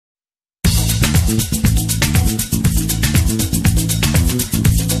The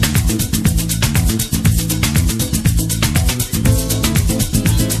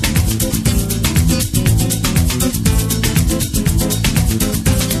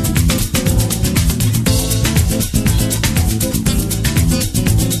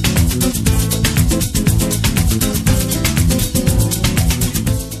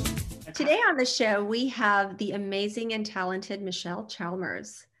show, we have the amazing and talented Michelle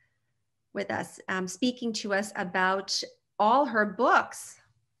Chalmers with us, speaking to us about all her books.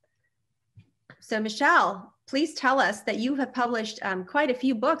 So Michelle, please tell us that you have published quite a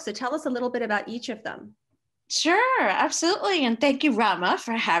few books. So tell us a little bit about each of them. Sure, absolutely. And thank you, Rama,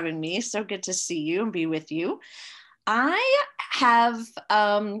 for having me. So good to see you and be with you. I have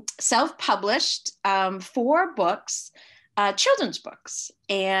self-published 4 books, children's books.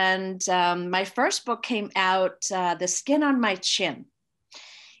 And my first book came out, The Skin on My Chin.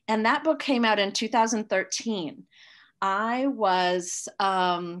 And that book came out in 2013. I was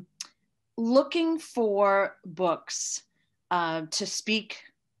looking for books to speak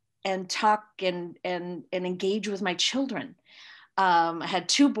and talk and engage with my children. I had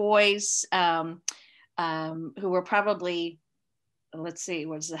 2 boys who were probably, let's see,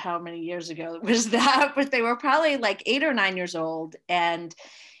 how many years ago was that? But they were probably like 8 or 9 years old. And,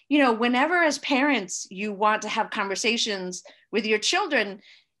 you know, whenever as parents, you want to have conversations with your children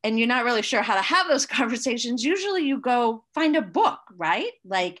and you're not really sure how to have those conversations, usually you go find a book, right?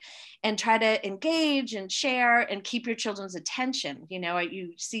 Like, and try to engage and share and keep your children's attention. You know,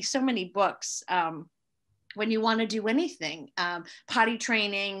 you see so many books when you want to do anything, potty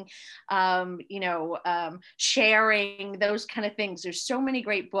training, sharing, those kind of things. There's so many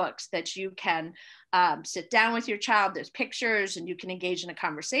great books that you can sit down with your child. There's pictures and you can engage in a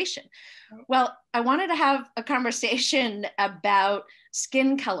conversation. Well, I wanted to have a conversation about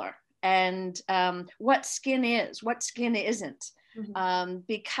skin color and what skin is, what skin isn't. Mm-hmm.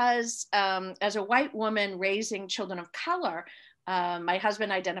 Because as a white woman raising children of color, my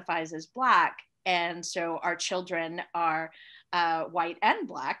husband identifies as Black. And so our children are white and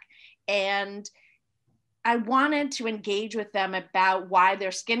Black. And I wanted to engage with them about why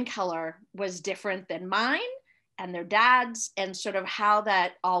their skin color was different than mine and their dad's, and sort of how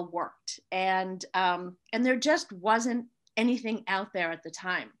that all worked. And there just wasn't anything out there at the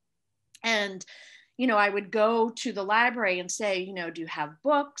time. And, you know, I would go to the library and say, you know, do you have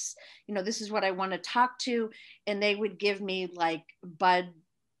books? You know, this is what I want to talk to. And they would give me like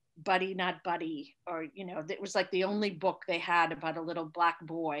Buddy, Not Buddy, or, you know, it was like the only book they had about a little Black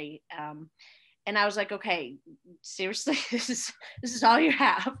boy. And I was like, okay, seriously, this is all you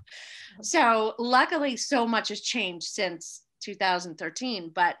have. So luckily, so much has changed since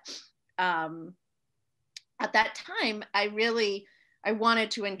 2013. But at that time, I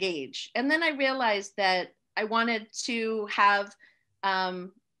wanted to engage. And then I realized that I wanted to have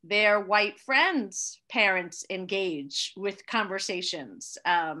their white friends' parents engage with conversations,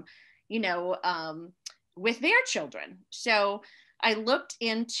 with their children. So I looked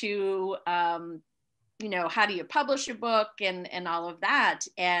into, how do you publish a book and all of that.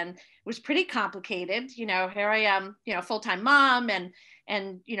 And it was pretty complicated. You know, here I am, you know, full-time mom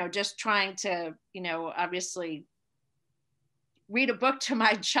and, you know, just trying to, you know, obviously read a book to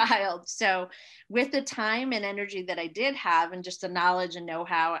my child. So with the time and energy that I did have and just the knowledge and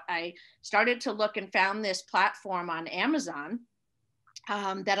know-how, I started to look and found this platform on Amazon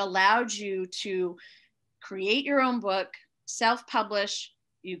that allowed you to create your own book, self-publish.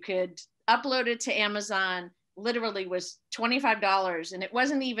 You could upload it to Amazon. Literally was $25. And it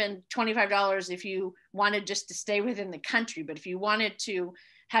wasn't even $25 if you wanted just to stay within the country. But if you wanted to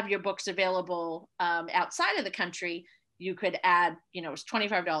have your books available outside of the country, you could add, you know, it was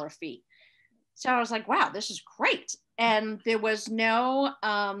 $25 fee. So I was like, wow, this is great. And there was no,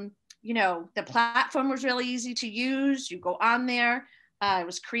 the platform was really easy to use. You go on there. It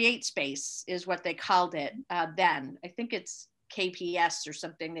was Create Space is what they called it then. I think it's KPS or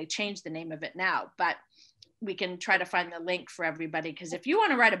something. They changed the name of it now, but we can try to find the link for everybody. Because if you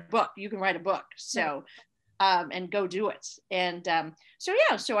want to write a book, you can write a book. So, and go do it. And so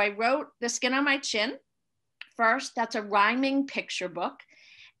I wrote The Skin on My Chin. First, that's a rhyming picture book.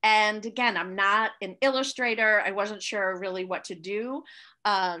 And again, I'm not an illustrator. I wasn't sure really what to do.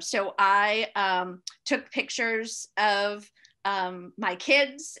 So I took pictures of my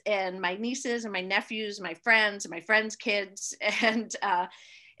kids and my nieces and my nephews, my friends and my friends' kids, and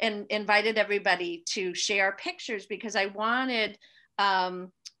invited everybody to share pictures because I wanted a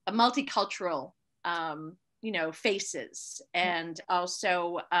multicultural faces, and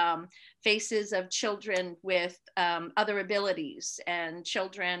also faces of children with other abilities, and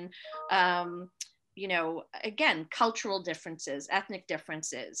children you know, again, cultural differences, ethnic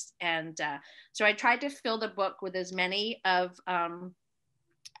differences. And so I tried to fill the book with as many of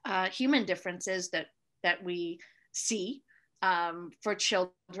human differences that we see for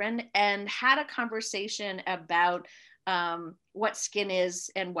children, and had a conversation about what skin is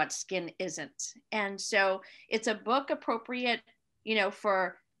and what skin isn't. And so it's a book appropriate, you know,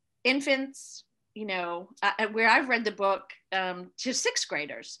 for infants, you know, where I've read the book to sixth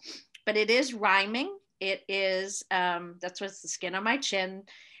graders, but it is rhyming. It is, that's what's the skin on my chin.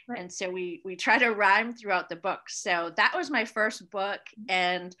 Right. And so we try to rhyme throughout the book. So that was my first book.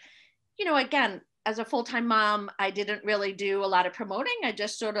 And, you know, again, as a full-time mom, I didn't really do a lot of promoting. I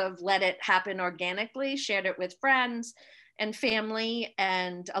just sort of let it happen organically, shared it with friends and family,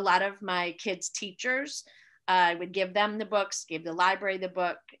 and a lot of my kids' teachers. I would give them the books, gave the library the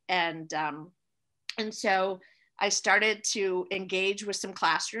book. And so I started to engage with some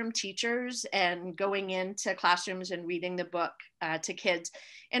classroom teachers and going into classrooms and reading the book to kids,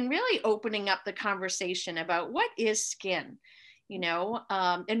 and really opening up the conversation about what is skin, you know,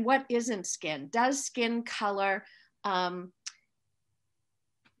 and what isn't skin. Does skin color,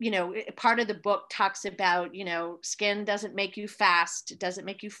 you know, part of the book talks about, you know, skin doesn't make you fast, it doesn't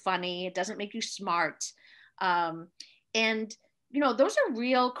make you funny, it doesn't make you smart. And, you know, those are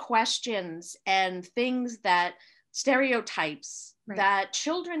real questions and things that stereotypes right. that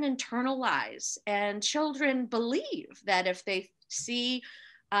children internalize, and children believe that if they see,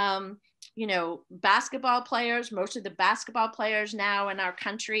 you know, basketball players, most of the basketball players now in our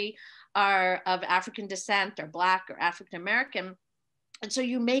country are of African descent or Black or African American. And so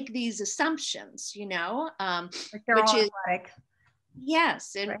you make these assumptions, you know, which is like,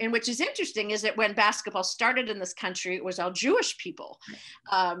 yes. And, right. and which is interesting is that when basketball started in this country, it was all Jewish people,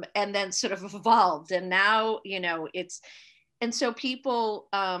 and then sort of evolved. And now, you know, it's, and so people,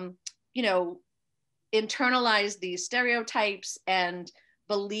 you know, internalize these stereotypes and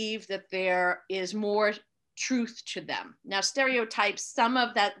believe that there is more truth to them. Now, stereotypes, some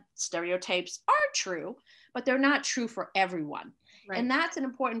of that stereotypes are true, but they're not true for everyone. Right. And that's an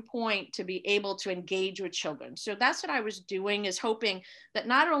important point, to be able to engage with children. So that's what I was doing, is hoping that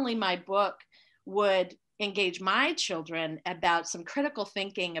not only my book would engage my children about some critical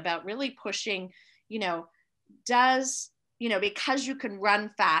thinking about really pushing, you know, does, you know, because you can run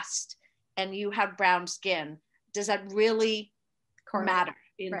fast and you have brown skin, does that really matter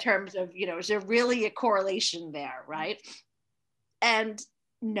in right. terms of, you know, is there really a correlation there, right? And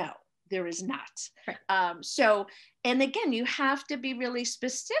no, there is not. Right. So, and again, you have to be really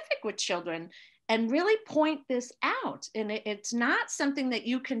specific with children and really point this out. And it's not something that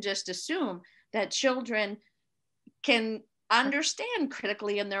you can just assume that children can understand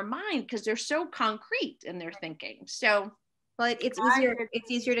critically in their mind, because they're so concrete in their thinking. So, well, it's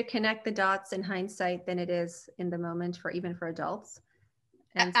easier to connect the dots in hindsight than it is in the moment, for even for adults.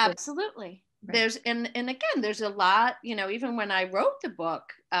 And so, absolutely. Right. There's, and again, there's a lot, you know, even when I wrote the book,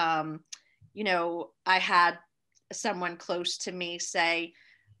 you know, I had someone close to me say,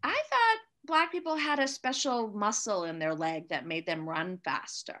 I thought Black people had a special muscle in their leg that made them run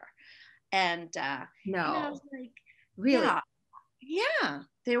faster. And no, you know, I was like, really? Yeah,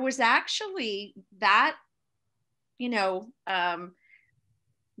 there was actually that, you know,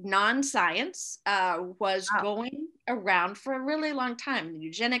 non-science was going around for a really long time, the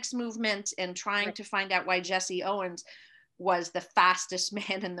eugenics movement, and trying right. to find out why Jesse Owens was the fastest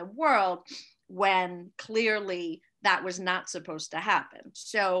man in the world, when clearly that was not supposed to happen.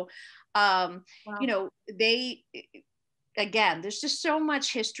 So, wow. you know, they, again, there's just so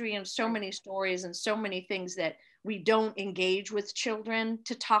much history and so many stories and so many things that we don't engage with children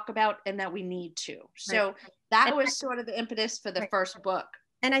to talk about, and that we need to. So right. that was sort of the impetus for the right. first book.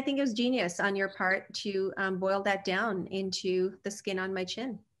 And I think it was genius on your part to boil that down into the skin on my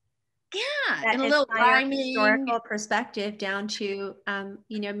chin. Yeah, and a little rhyming, historical perspective down to,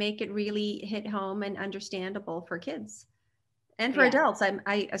 you know, make it really hit home and understandable for kids and for adults.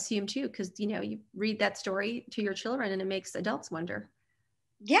 I assume too, because, you know, you read that story to your children and it makes adults wonder.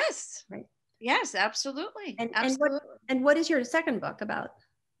 Yes. Right. Yes, absolutely. Absolutely. And what is your second book about?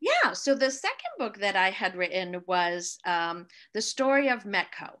 Yeah, so the second book that I had written was the story of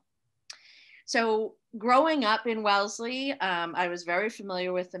Metco. So growing up in Wellesley, I was very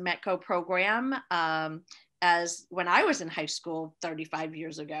familiar with the Metco program as when I was in high school 35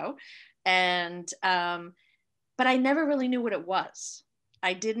 years ago. And, but I never really knew what it was.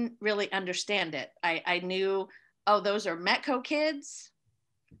 I didn't really understand it. I knew, oh, those are Metco kids.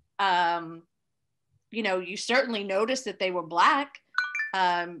 You know, you certainly noticed that they were Black.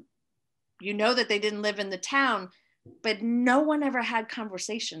 You know that they didn't live in the town, but no one ever had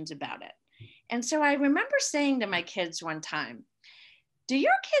conversations about it. And so I remember saying to my kids one time, do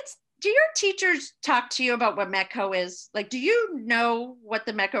your teachers talk to you about what METCO is? Like, do you know what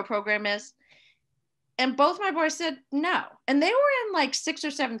the METCO program is? And both my boys said no. And they were in like 6th or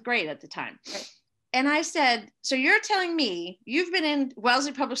 7th grade at the time. Right. And I said, so you're telling me you've been in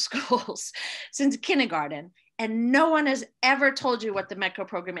Wellesley Public Schools since kindergarten and no one has ever told you what the METCO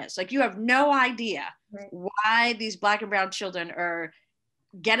program is? Like, you have no idea why these Black and brown children are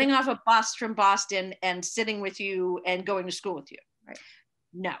getting off a bus from Boston and sitting with you and going to school with you. Right.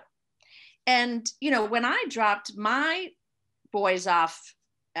 No. And, you know, when I dropped my boys off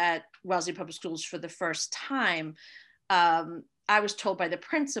at Wellesley Public Schools for the first time, I was told by the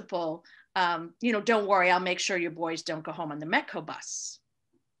principal, you know, don't worry, I'll make sure your boys don't go home on the METCO bus.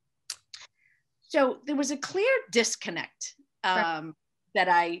 So there was a clear disconnect that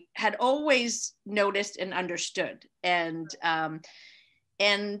I had always noticed and understood, and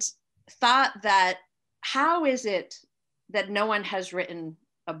thought that how is it that no one has written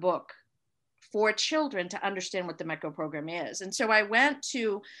a book for children to understand what the METCO program is? And so I went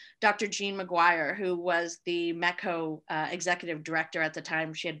to Dr. Jean McGuire, who was the METCO executive director at the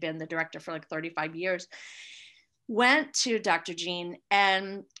time. She had been the director for like 35 years. Went to Dr. Jean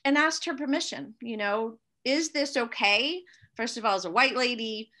and asked her permission, you know, is this okay? First of all, as a white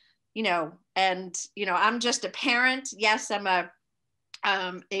lady, you know, and, you know, I'm just a parent. Yes, I'm a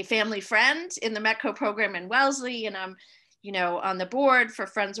family friend in the METCO program in Wellesley, and I'm, you know, on the board for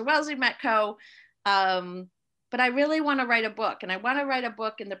Friends of Wellesley METCO. But I really want to write a book, and I want to write a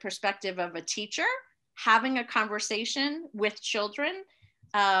book in the perspective of a teacher having a conversation with children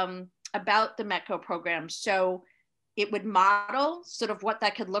about the METCO program. So it would model sort of what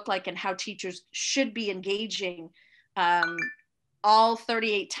that could look like and how teachers should be engaging all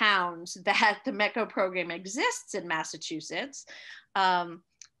 38 towns that the METCO program exists in Massachusetts.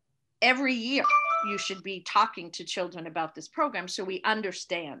 Every year you should be talking to children about this program so we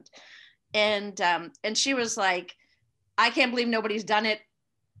understand. And she was like, I can't believe nobody's done it,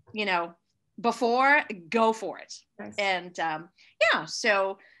 you know, before, go for it. Nice. And yeah,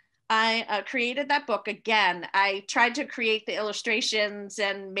 so I created that book. Again, I tried to create the illustrations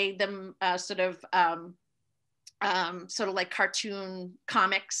and made them sort of like cartoon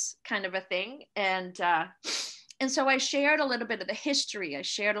comics kind of a thing. And so I shared a little bit of the history. I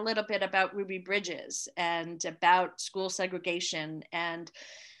shared a little bit about Ruby Bridges and about school segregation, and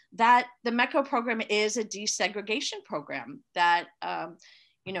that the METCO program is a desegregation program, that,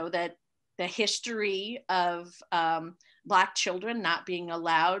 you know, that the history of Black children not being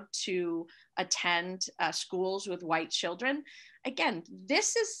allowed to attend schools with white children. Again,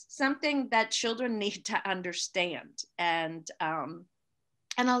 this is something that children need to understand. And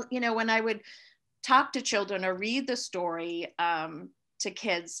I'll, you know, when I would talk to children or read the story to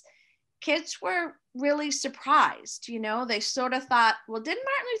kids were really surprised. You know, they sort of thought, well, didn't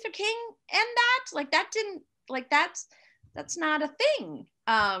Martin Luther King end that? Like, that didn't, like, that's not a thing.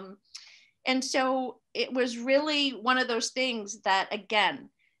 And so it was really one of those things that, again,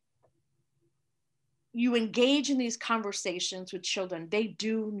 you engage in these conversations with children, they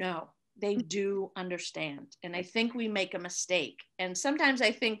do know, they do understand. And I think we make a mistake. And sometimes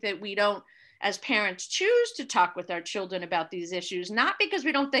I think that we don't, as parents, choose to talk with our children about these issues, not because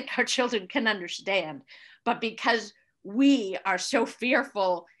we don't think our children can understand, but because we are so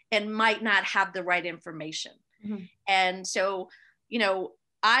fearful and might not have the right information. Mm-hmm. And so, you know,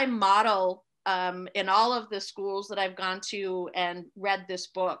 I model in all of the schools that I've gone to and read this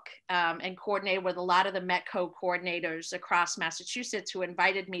book and coordinated with a lot of the METCO coordinators across Massachusetts who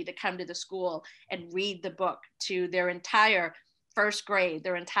invited me to come to the school and read the book to their entire first grade,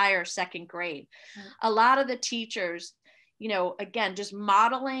 their entire second grade. Right. A lot of the teachers, you know, again, just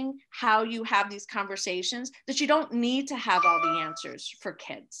modeling how you have these conversations, that you don't need to have all the answers for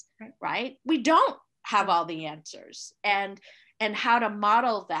kids, right? We don't have all the answers, and how to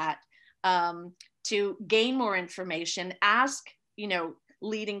model that to gain more information, ask, you know,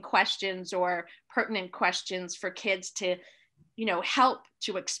 leading questions or pertinent questions for kids to, you know, help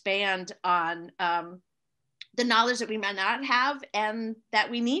to expand on the knowledge that we might not have and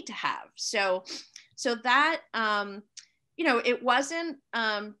that we need to have. So that, you know, it wasn't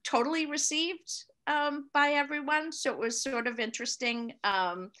totally received by everyone. So it was sort of interesting.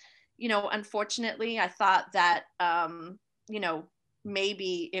 You know, unfortunately, I thought that, you know,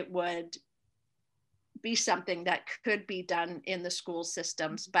 maybe it would be something that could be done in the school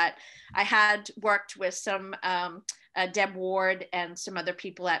systems. But I had worked with some Deb Ward and some other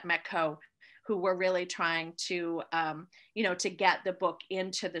people at METCO who were really trying to, to get the book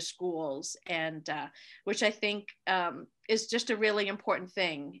into the schools, and which I think is just a really important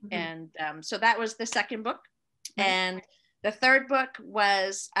thing. And so that was the second book. And the third book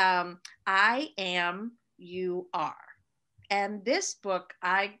was I Am, You Are. And this book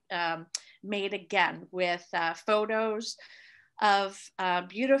I made again with photos of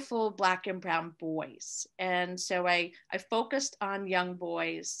beautiful Black and brown boys. And so I focused on young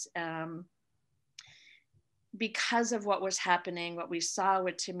boys because of what was happening, what we saw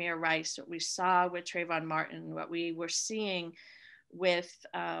with Tamir Rice, what we saw with Trayvon Martin, what we were seeing with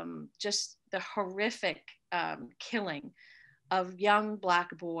just the horrific killing of young Black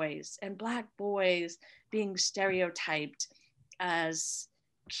boys, and Black boys being stereotyped as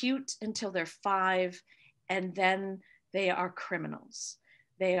cute until they're 5, and then they are criminals.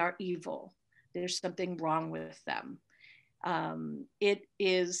 They are evil. There's something wrong with them. It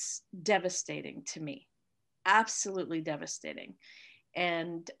is devastating to me, absolutely devastating.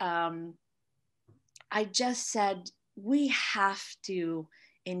 And I just said, we have to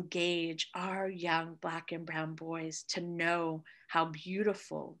engage our young Black and brown boys to know how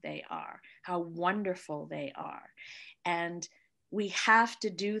beautiful they are, how wonderful they are. And we have to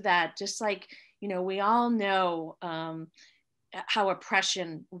do that, just like, we all know how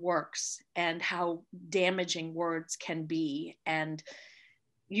oppression works and how damaging words can be. And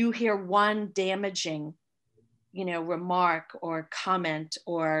you hear one damaging remark or comment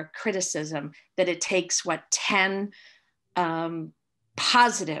or criticism, that it takes 10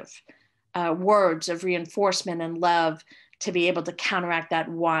 positive words of reinforcement and love to be able to counteract that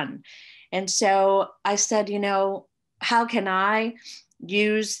one. And so I said, how can I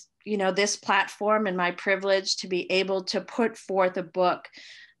use, this platform and my privilege to be able to put forth a book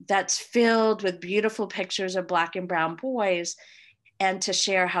that's filled with beautiful pictures of Black and brown boys, and to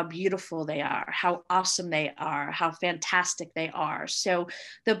share how beautiful they are, how awesome they are, how fantastic they are. So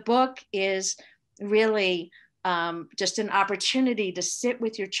the book is really just an opportunity to sit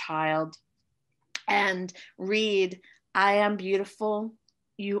with your child and read, I am beautiful,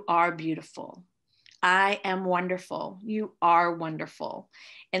 you are beautiful. I am wonderful, you are wonderful.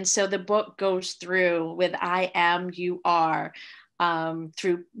 And so the book goes through with I am, you are,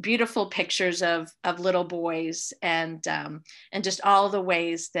 through beautiful pictures of little boys, and just all the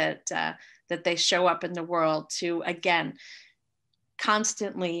ways that they show up in the world to, again,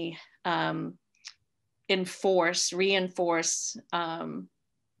 constantly reinforce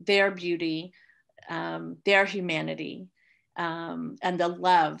their beauty, their humanity, and the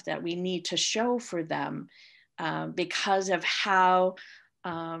love that we need to show for them because of how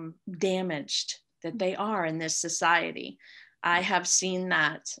damaged that they are in this society. I have seen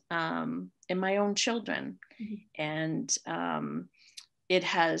that in my own children, and it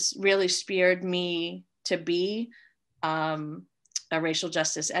has really spurred me to be a racial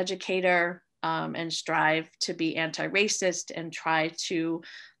justice educator, and strive to be anti-racist, and try to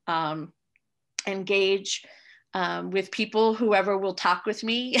engage with people, whoever will talk with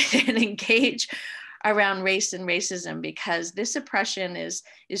me, and engage around race and racism, because this oppression is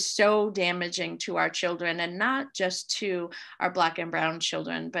so damaging to our children, and not just to our Black and brown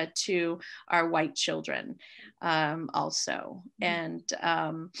children, but to our white children also. And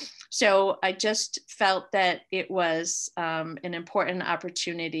so I just felt that it was an important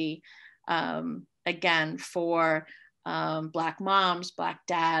opportunity, again, for Black moms, Black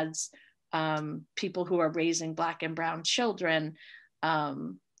dads, people who are raising Black and brown children,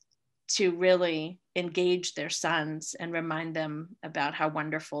 to really engage their sons and remind them about how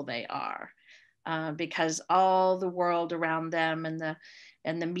wonderful they are, because all the world around them and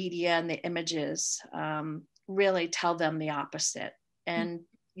the media and the images really tell them the opposite, and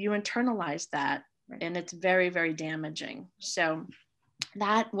you internalize that, and it's very, very damaging. So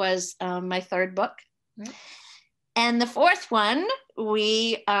that was my third book. And the fourth one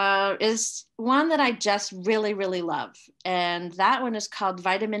is one that I just really, really love. And that one is called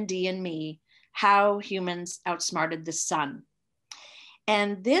Vitamin D in Me, How Humans Outsmarted the Sun.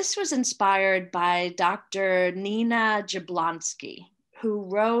 And this was inspired by Dr. Nina Jablonski, who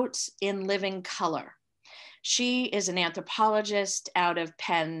wrote In Living Color. She is an anthropologist out of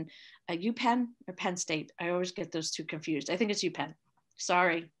UPenn or Penn State. I always get those two confused. I think it's UPenn.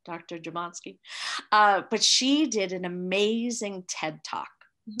 Sorry, Dr. Jablonski. But she did an amazing TED Talk.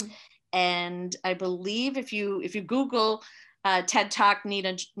 And I believe if you Google TED Talk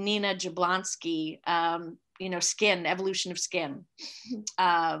Nina Jablonski, skin, evolution of skin,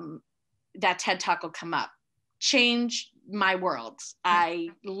 that TED Talk will come up. Change my world. I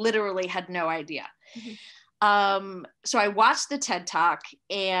literally had no idea. So I watched the TED Talk,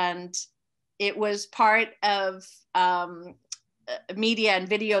 and it was part of media and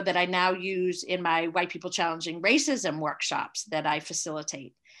video that I now use in my White People Challenging Racism workshops that I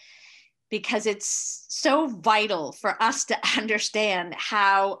facilitate, because it's so vital for us to understand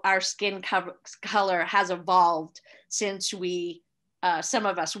how our skin color has evolved since we, some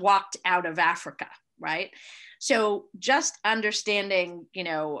of us walked out of Africa, right? So just understanding, you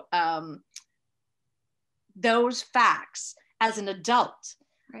know, those facts as an adult,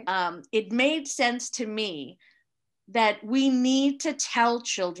 right. It made sense to me that we need to tell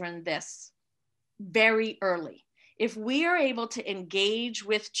children this very early. If we are able to engage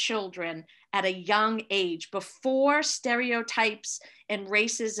with children at a young age, before stereotypes and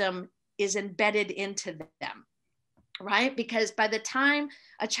racism is embedded into them, right? Because by the time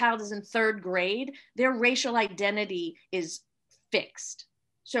a child is in 3rd grade, their racial identity is fixed.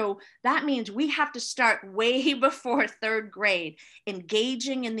 So that means we have to start way before 3rd grade,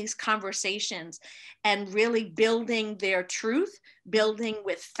 engaging in these conversations and really building their truth, building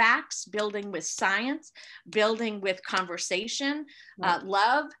with facts, building with science, building with conversation,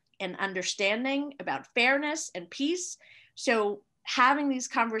 love and understanding about fairness and peace. So having these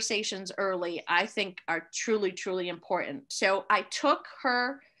conversations early, I think, are truly, truly important. So I took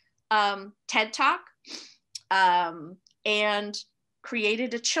her TED Talk and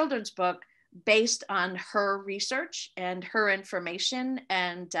created a children's book based on her research and her information.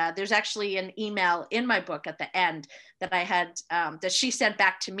 And there's actually an email in my book at the end that I had, that she sent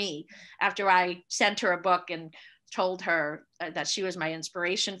back to me after I sent her a book and told her that she was my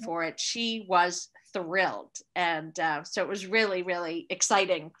inspiration for it. She was thrilled. And so it was really, really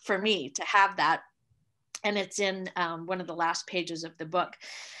exciting for me to have that. And it's in one of the last pages of the book.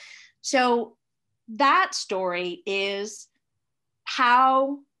 So that story is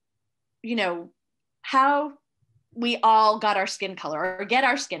how, you know, how we all got our skin color, or get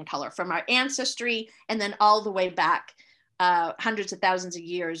our skin color from our ancestry, and then all the way back hundreds of thousands of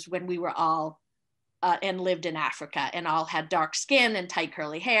years when we were all and lived in Africa and all had dark skin and tight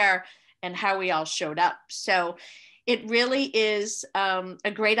curly hair, and how we all showed up. So it really is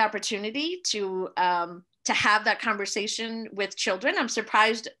a great opportunity to have that conversation with children. I'm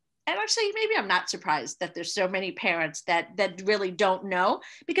surprised. And actually, maybe I'm not surprised that there's so many parents that really don't know,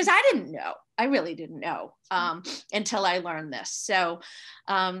 because I didn't know. I really didn't know until I learned this. So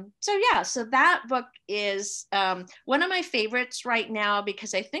that book is one of my favorites right now,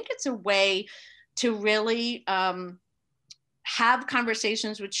 because I think it's a way to really have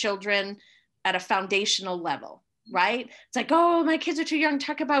conversations with children at a foundational level. Right? It's like, oh, my kids are too young to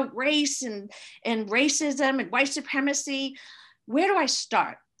talk about race and racism and white supremacy. Where do I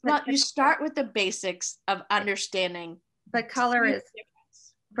start? Well, you start with the basics of understanding. But color is,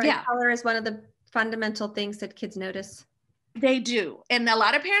 color is one of the fundamental things that kids notice. They do. And a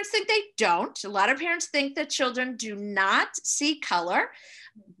lot of parents think they don't. A lot of parents think that children do not see color.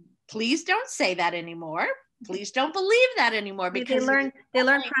 Please don't say that anymore. Please don't believe that anymore, because they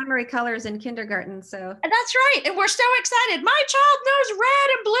learn primary colors in kindergarten. So that's right. And we're so excited. My child knows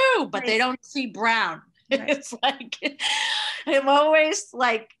red and blue, but they don't see brown. Right. It's like, I'm always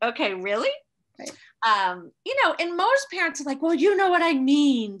like, okay, really? Right. You know, and most parents are like, well, you know what I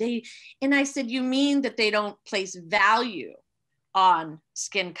mean. And I said, you mean that they don't place value on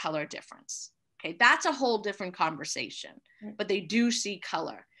skin color difference. Okay, that's a whole different conversation, right. But they do see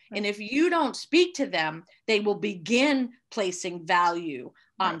color. Right. And if you don't speak to them, they will begin placing value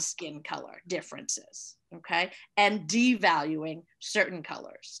on right. skin color differences, okay? And devaluing certain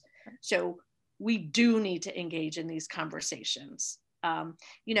colors. Right. So we do need to engage in these conversations.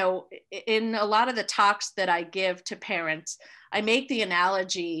 You know, in a lot of the talks that I give to parents, I make the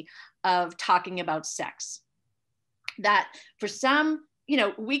analogy of talking about sex. That for some, you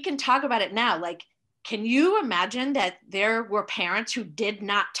know, we can talk about it now. Like, can you imagine that there were parents who did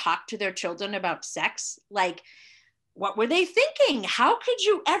not talk to their children about sex? Like, what were they thinking? How could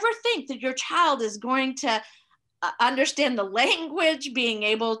you ever think that your child is going to understand the language, being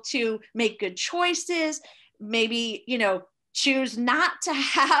able to make good choices, maybe, you know, choose not to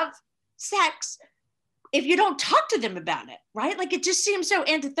have sex if you don't talk to them about it, right? Like, it just seems so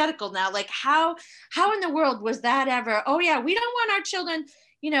antithetical now. Like, how in the world was that ever? Oh yeah, we don't want our children,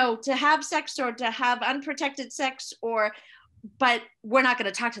 you know, to have sex or to have unprotected sex, but we're not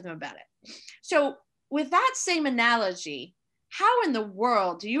going to talk to them about it. So with that same analogy, how in the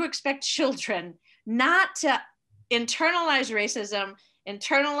world do you expect children not to internalize racism,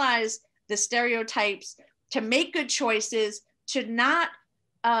 internalize the stereotypes, to make good choices, to not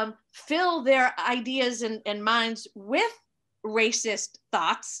fill their ideas and minds with racist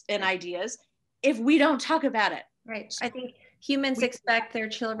thoughts and ideas if we don't talk about it? Right. I think Humans expect their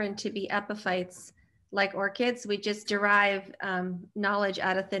children to be epiphytes like orchids. We just derive knowledge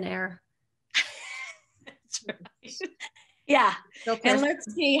out of thin air. That's right. Yeah. And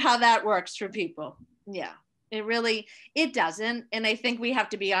let's see how that works for people. Yeah. It doesn't. And I think we have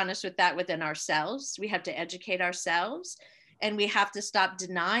to be honest with that within ourselves. We have to educate ourselves, and we have to stop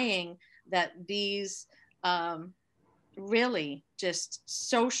denying that these really just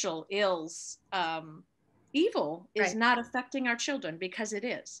social ills, evil is not affecting our children, because it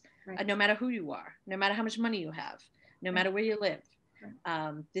is. No matter who you are, no matter how much money you have, no matter where you live.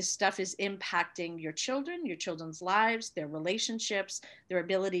 This stuff is impacting your children, your children's lives, their relationships, their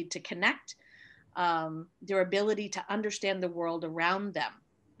ability to connect, their ability to understand the world around them.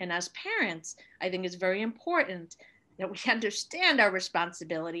 And as parents, I think it's very important that we understand our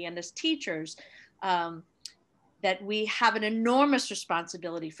responsibility, and as teachers, that we have an enormous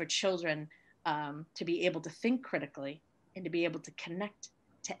responsibility for children, to be able to think critically and to be able to connect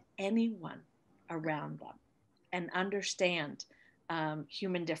to anyone around them and understand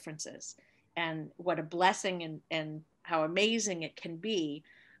human differences, and what a blessing and how amazing it can be,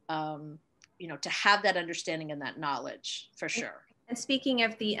 to have that understanding and that knowledge, for sure. And speaking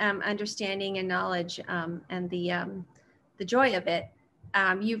of the understanding and knowledge, and the joy of it,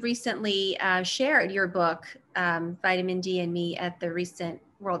 you recently shared your book, Vitamin D and Me, at the recent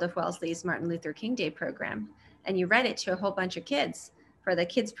World of Wellesley's Martin Luther King Day program, and you read it to a whole bunch of kids for the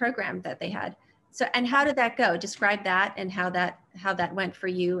kids program that they had. So, and how did that go? Describe that, and how that went for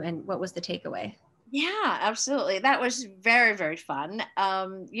you, and what was the takeaway? Yeah, absolutely. That was very, very fun.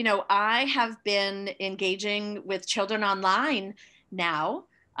 I have been engaging with children online now,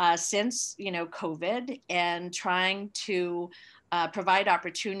 since, COVID, and trying to provide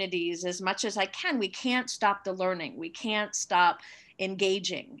opportunities as much as I can. We can't stop the learning. We can't stop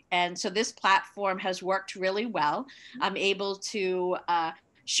engaging. And so this platform has worked really well. I'm able to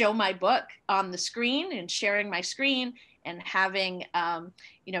show my book on the screen, and sharing my screen, and having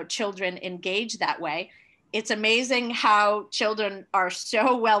children engage that way. It's amazing how children are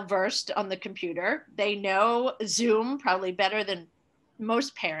so well versed on the computer. They know Zoom probably better than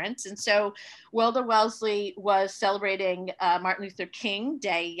most parents. And so World of Wellesley was celebrating Martin Luther King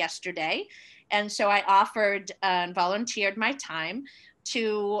Day yesterday. And so I offered and volunteered my time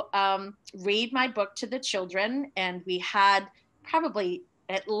to read my book to the children. And we had probably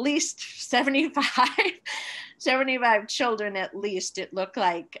at least 75 children at least. It looked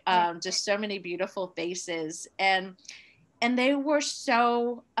like, just so many beautiful faces. And they were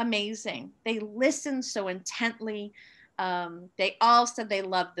so amazing. They listened so intently. They all said they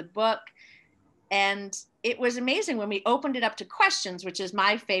loved the book. And it was amazing when we opened it up to questions, which is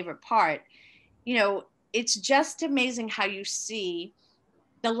my favorite part. It's just amazing how you see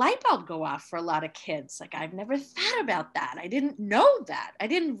the light bulb go off for a lot of kids. Like, I've never thought about that. I didn't know that. I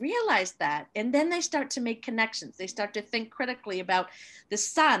didn't realize that. And then they start to make connections. They start to think critically about the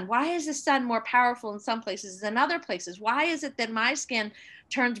sun. Why is the sun more powerful in some places than other places? Why is it that my skin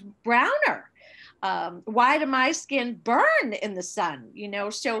turns browner? Why do my skin burn in the sun?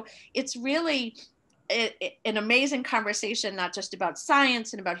 So it's really an amazing conversation, not just about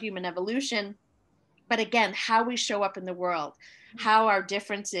science and about human evolution, but again, how we show up in the world, how our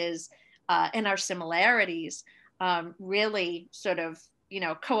differences and our similarities really sort of,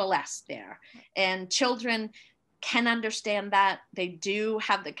 coalesce there. And children can understand that. They do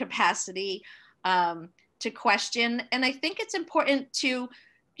have the capacity to question. And I think it's important to,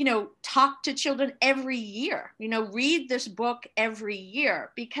 talk to children every year, read this book every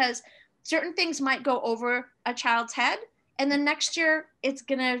year, because certain things might go over a child's head, and then next year it's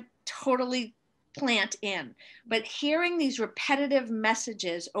going to totally plant in. But hearing these repetitive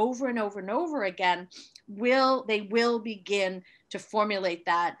messages over and over and over again, they will begin to formulate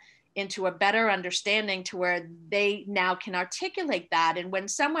that into a better understanding, to where they now can articulate that. And when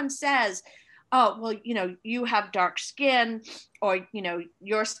someone says, oh, well, you have dark skin, or,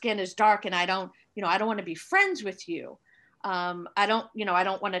 your skin is dark, and I don't want to be friends with you. I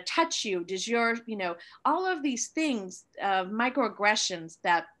don't want to touch you. Does your, all of these things, microaggressions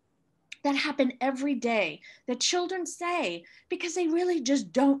that happen every day, that children say because they really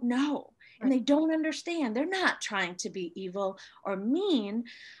just don't know, and they don't understand. They're not trying to be evil or mean.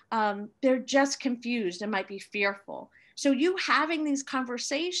 They're just confused and might be fearful. So you having these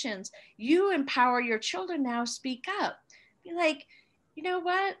conversations, you empower your children now. Speak up. Be like, you know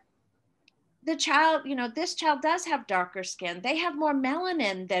what? The child, this child does have darker skin. They have more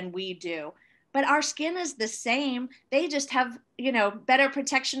melanin than we do. but our skin is the same. They just have, better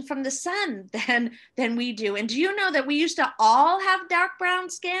protection from the sun than we do. And do you know that we used to all have dark brown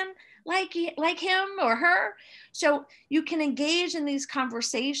skin like him or her? So you can engage in these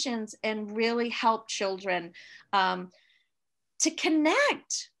conversations and really help children to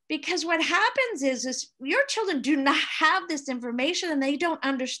connect. Because what happens is your children do not have this information and they don't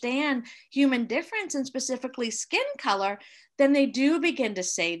understand human difference and specifically skin color, then they do begin to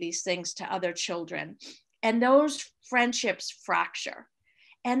say these things to other children. And those friendships fracture.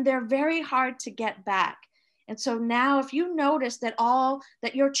 And they're very hard to get back. And so now if you notice that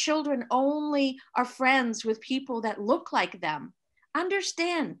your children only are friends with people that look like them,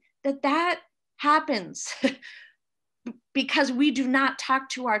 understand that happens. Because we do not talk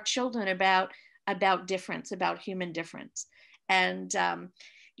to our children about difference, about human difference. And,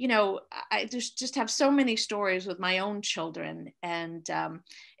 I just have so many stories with my own children and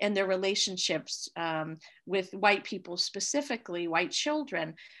their relationships with white people, specifically white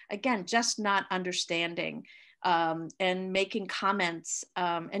children, again, just not understanding and making comments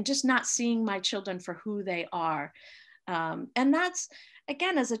and just not seeing my children for who they are. And that's,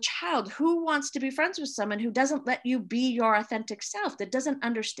 again, as a child, who wants to be friends with someone who doesn't let you be your authentic self, that doesn't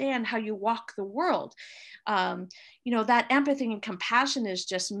understand how you walk the world? That empathy and compassion is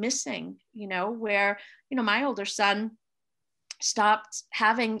just missing, where, my older son stopped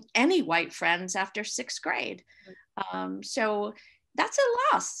having any white friends after 6th grade. So that's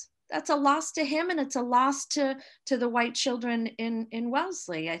a loss. That's a loss to him, and it's a loss to the white children in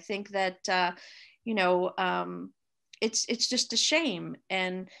Wellesley. I think that, it's just a shame.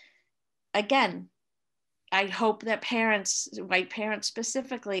 And again, I hope that parents, white parents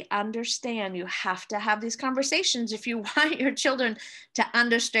specifically, understand you have to have these conversations if you want your children to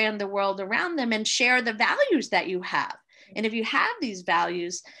understand the world around them and share the values that you have. And if you have these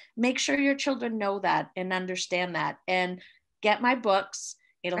values, make sure your children know that and understand that. And get my books.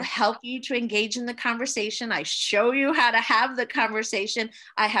 It'll help you to engage in the conversation. I show you how to have the conversation.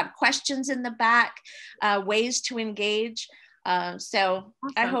 I have questions in the back, ways to engage. So awesome.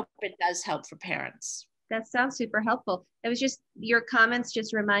 I hope it does help for parents. That sounds super helpful. It was just, your comments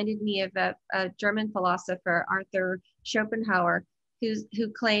just reminded me of a German philosopher, Arthur Schopenhauer, who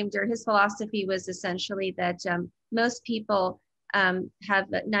claimed, or his philosophy was essentially that most people have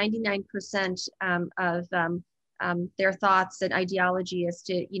 99% of their thoughts and ideology as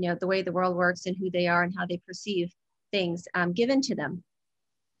to, the way the world works and who they are and how they perceive things given to them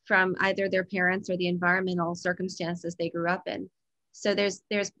from either their parents or the environmental circumstances they grew up in. So there's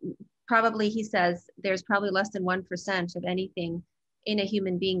probably, he says, there's probably less than 1% of anything in a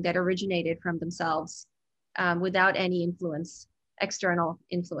human being that originated from themselves without any influence, external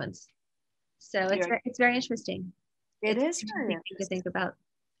influence. So it's very interesting. It's interesting to think about.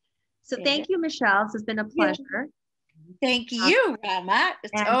 So thank you, Michelle. This has been a pleasure. Thank you, Rama.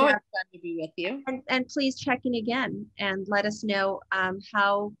 It's always fun to be with you. And please check in again and let us know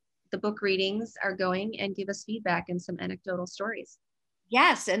how the book readings are going and give us feedback and some anecdotal stories.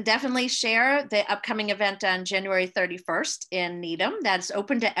 Yes, and definitely share the upcoming event on January 31st in Needham. That's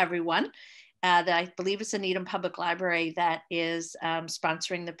open to everyone. I believe it's the Needham Public Library that is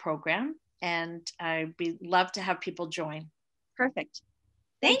sponsoring the program. And I'd love to have people join. Perfect.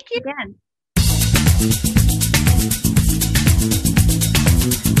 Thank you again.